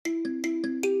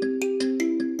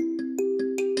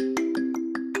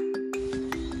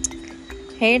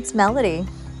Hey, it's Melody,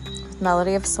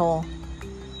 Melody of Soul.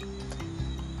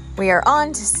 We are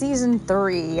on to season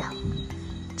 3,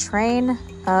 Train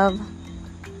of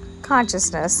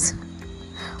Consciousness,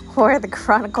 or the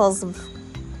Chronicles of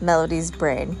Melody's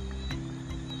Brain.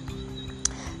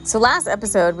 So last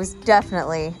episode was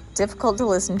definitely difficult to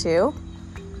listen to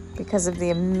because of the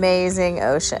amazing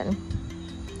Ocean.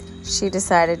 She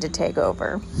decided to take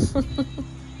over.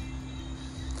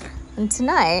 And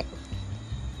tonight,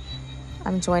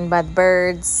 I'm joined by the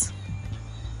birds,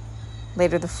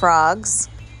 later the frogs.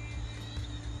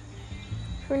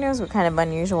 Who knows what kind of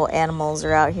unusual animals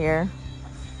are out here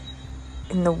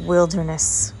in the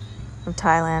wilderness of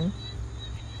Thailand.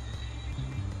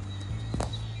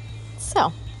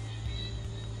 So,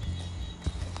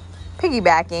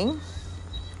 piggybacking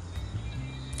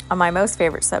on my most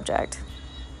favorite subject,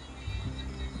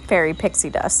 fairy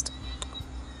pixie dust,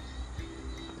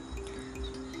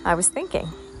 I was thinking,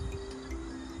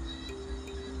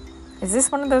 is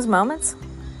this one of those moments?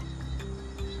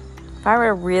 If I were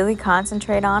to really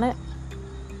concentrate on it,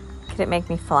 could it make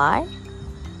me fly?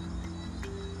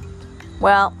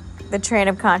 Well, the train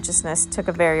of consciousness took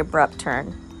a very abrupt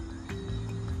turn.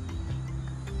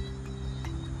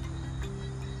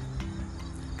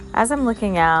 As I'm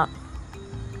looking out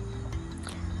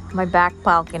my back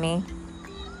balcony,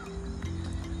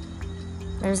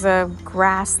 there's a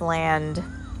grassland,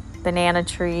 banana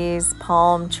trees,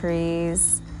 palm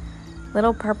trees,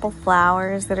 little purple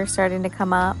flowers that are starting to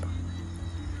come up.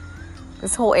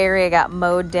 This whole area got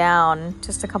mowed down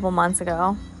just a couple months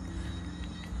ago.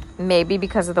 Maybe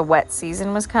because of the wet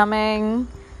season was coming.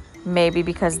 Maybe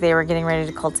because they were getting ready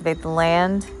to cultivate the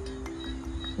land.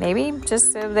 Maybe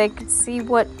just so they could see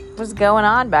what was going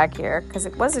on back here, because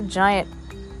it was a giant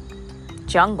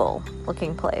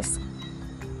jungle-looking place.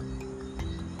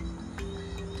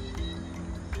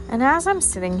 And as I'm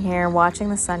sitting here watching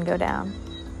the sun go down,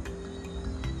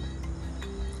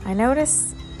 I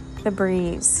notice the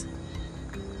breeze,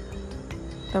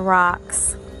 the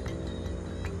rocks,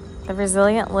 the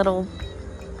resilient little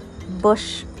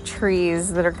bush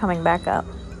trees that are coming back up,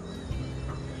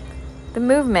 the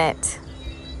movement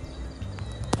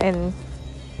in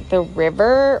the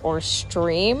river or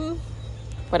stream,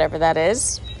 whatever that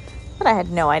is, that I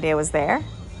had no idea was there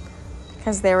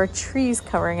because there were trees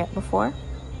covering it before.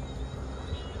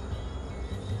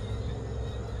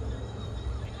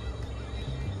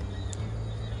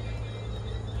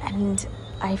 And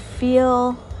I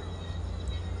feel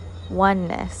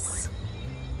oneness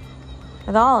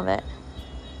with all of it.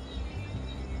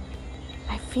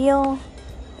 I feel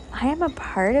I am a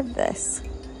part of this.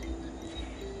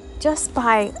 Just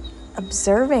by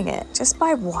observing it, just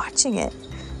by watching it,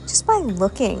 just by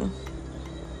looking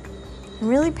and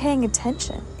really paying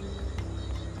attention,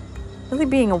 really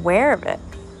being aware of it.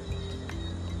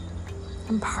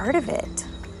 I'm part of it.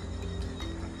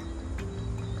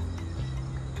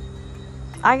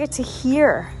 I get to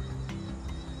hear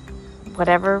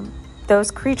whatever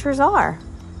those creatures are.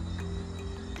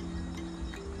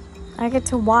 I get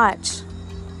to watch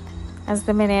as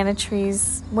the banana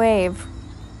trees wave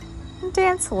and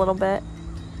dance a little bit.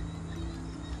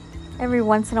 Every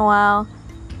once in a while,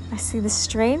 I see the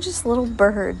strangest little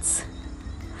birds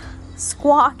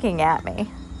squawking at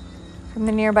me from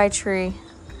the nearby tree.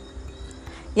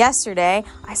 Yesterday,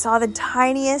 I saw the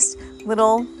tiniest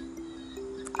little,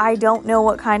 I don't know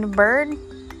what kind of bird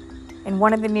in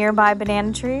one of the nearby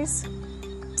banana trees.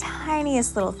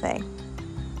 Tiniest little thing.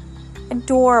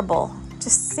 Adorable.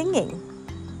 Just singing.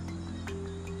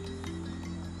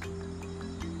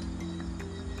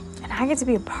 And I get to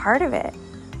be a part of it.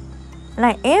 And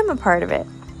I am a part of it.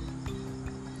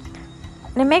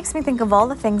 And it makes me think of all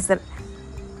the things that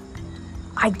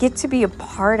I get to be a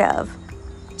part of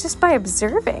just by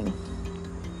observing.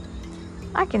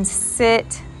 I can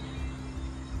sit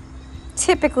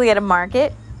typically at a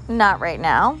market, not right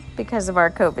now because of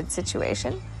our COVID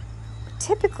situation. But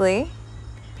typically,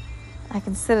 I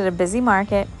can sit at a busy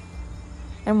market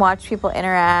and watch people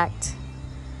interact,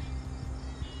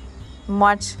 and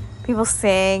watch people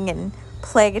sing and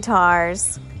play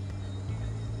guitars,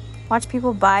 watch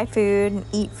people buy food and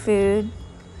eat food,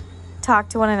 talk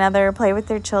to one another, play with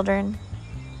their children.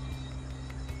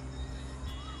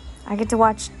 I get to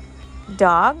watch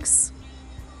dogs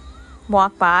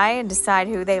walk by and decide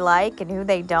who they like and who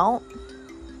they don't,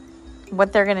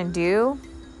 what they're going to do.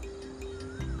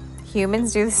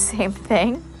 Humans do the same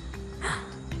thing.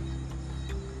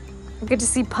 I get to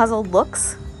see puzzled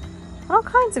looks on all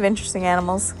kinds of interesting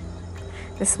animals.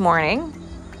 This morning,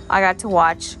 I got to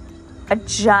watch a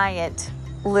giant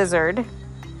lizard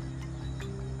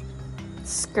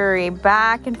scurry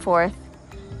back and forth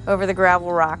over the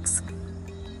gravel rocks.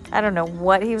 I don't know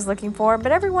what he was looking for,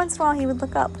 but every once in a while he would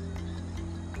look up.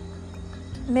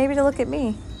 Maybe to look at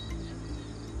me.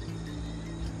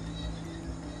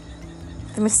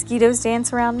 The mosquitoes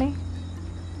dance around me.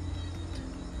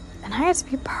 And I get to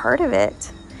be part of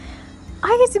it.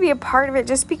 I get to be a part of it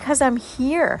just because I'm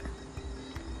here.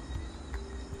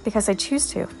 Because I choose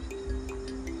to.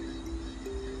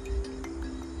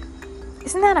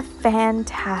 Isn't that a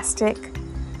fantastic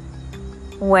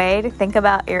way to think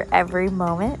about your every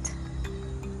moment?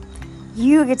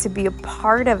 You get to be a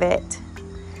part of it.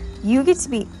 You get to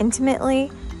be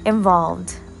intimately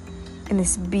involved in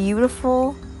this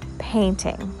beautiful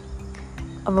painting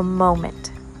of a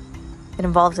moment that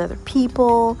involves other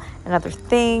people and other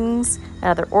things and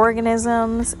other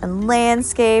organisms and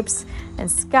landscapes and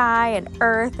sky and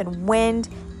earth and wind.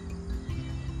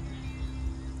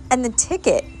 And the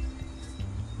ticket,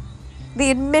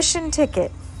 the admission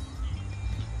ticket,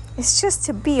 is just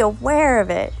to be aware of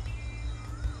it.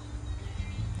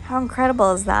 How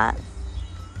incredible is that?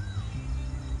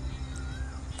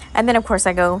 And then, of course,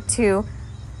 I go to,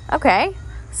 okay,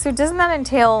 so doesn't that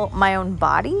entail my own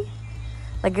body?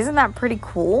 Like, isn't that pretty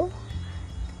cool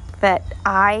that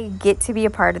I get to be a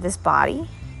part of this body?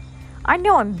 I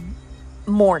know I'm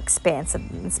more expansive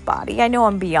than this body. I know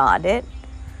I'm beyond it.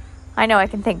 I know I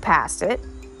can think past it.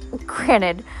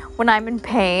 Granted, when I'm in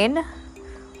pain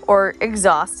or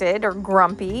exhausted or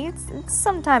grumpy, it's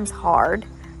sometimes hard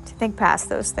to think past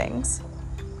those things.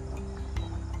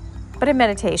 But in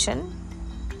meditation,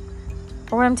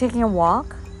 or when I'm taking a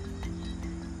walk,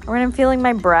 or when I'm feeling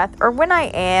my breath, or when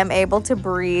I am able to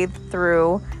breathe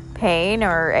through pain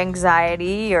or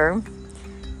anxiety or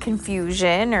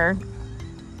confusion or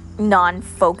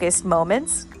non-focused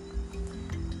moments,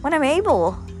 when I'm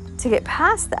able to get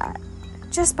past that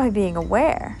just by being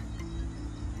aware,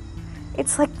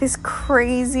 it's like this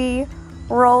crazy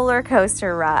roller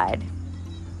coaster ride.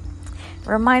 It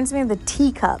reminds me of the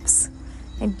teacups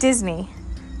in Disney,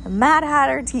 the Mad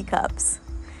Hatter teacups.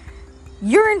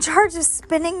 You're in charge of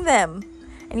spinning them,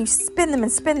 and you spin them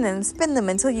and spin them and spin them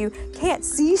until you can't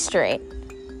see straight.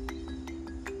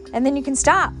 And then you can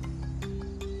stop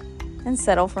and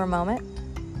settle for a moment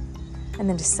and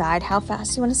then decide how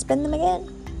fast you want to spin them again.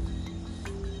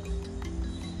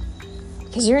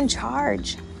 Because you're in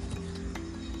charge.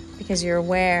 Because you're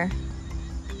aware.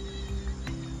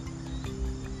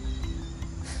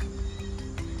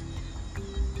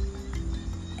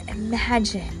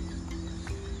 Imagine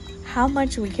how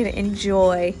much we could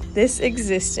enjoy this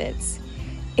existence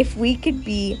if we could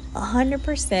be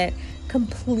 100%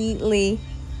 completely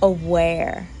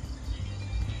aware.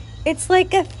 It's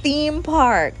like a theme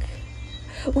park.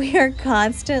 We are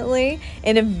constantly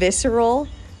in a visceral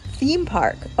theme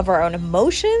park of our own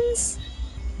emotions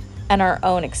and our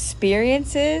own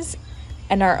experiences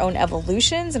and our own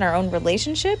evolutions and our own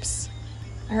relationships,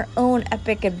 our own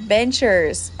epic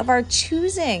adventures of our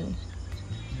choosing.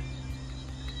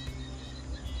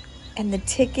 And the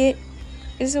ticket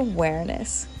is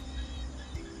awareness.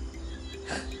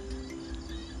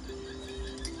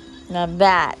 Now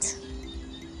that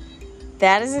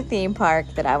is a theme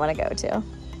park that I want to go to.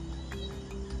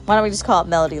 Why don't we just call it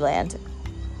Melodyland?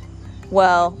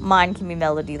 Well, mine can be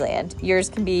Melodyland. Yours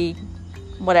can be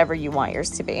whatever you want yours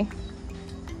to be.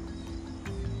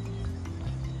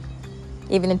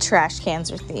 Even the trash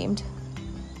cans are themed,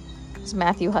 as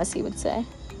Matthew Hussey would say.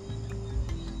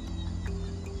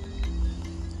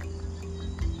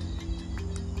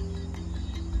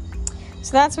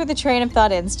 So that's where the train of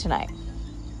thought ends tonight.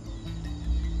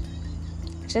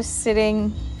 Just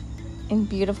sitting in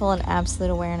beautiful and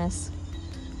absolute awareness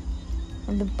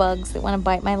of the bugs that want to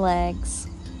bite my legs.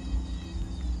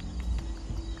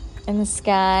 And the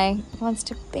sky wants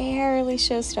to barely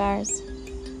show stars.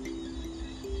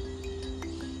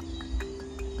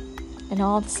 And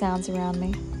all the sounds around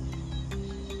me.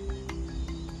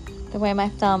 The way my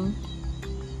thumb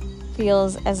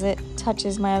feels as it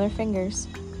touches my other fingers.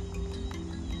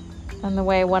 And the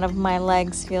way one of my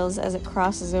legs feels as it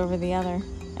crosses over the other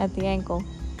at the ankle.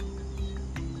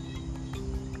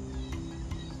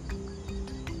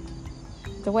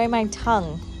 The way my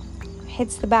tongue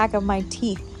hits the back of my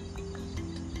teeth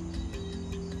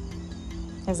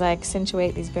as I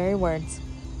accentuate these very words.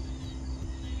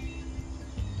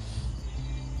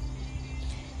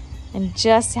 And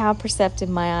just how perceptive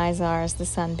my eyes are as the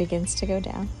sun begins to go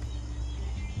down.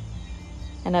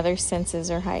 And other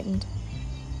senses are heightened.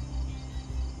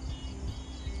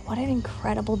 What an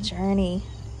incredible journey.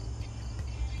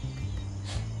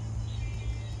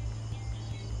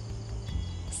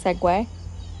 Segue.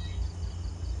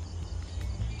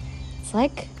 It's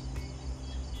like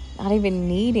not even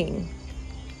needing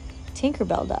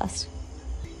Tinkerbell dust,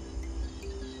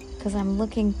 because I'm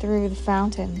looking through the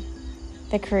fountain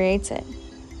that creates it.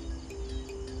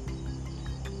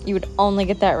 You would only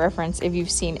get that reference if you've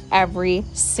seen every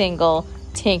single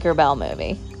Tinkerbell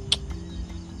movie.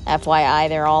 FYI,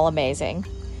 they're all amazing.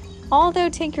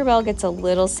 Although Tinkerbell gets a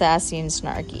little sassy and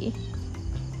snarky.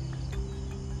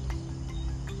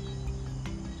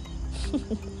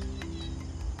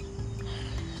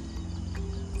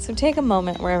 So take a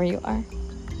moment wherever you are,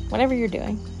 whatever you're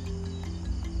doing.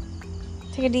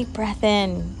 Take a deep breath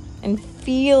in and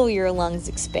feel your lungs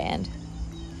expand.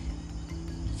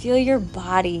 Feel your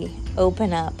body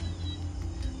open up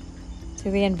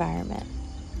to the environment.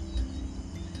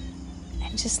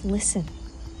 And just listen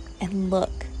and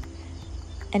look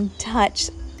and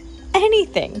touch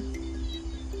anything.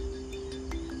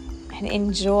 And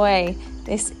enjoy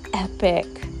this epic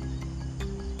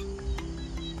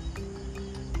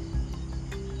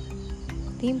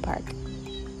theme park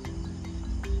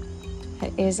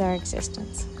that is our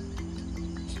existence.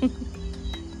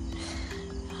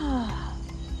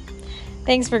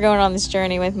 Thanks for going on this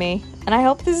journey with me, and I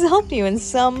hope this has helped you in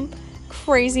some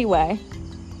crazy way.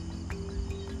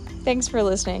 Thanks for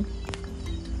listening.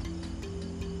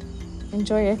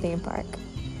 Enjoy your theme park.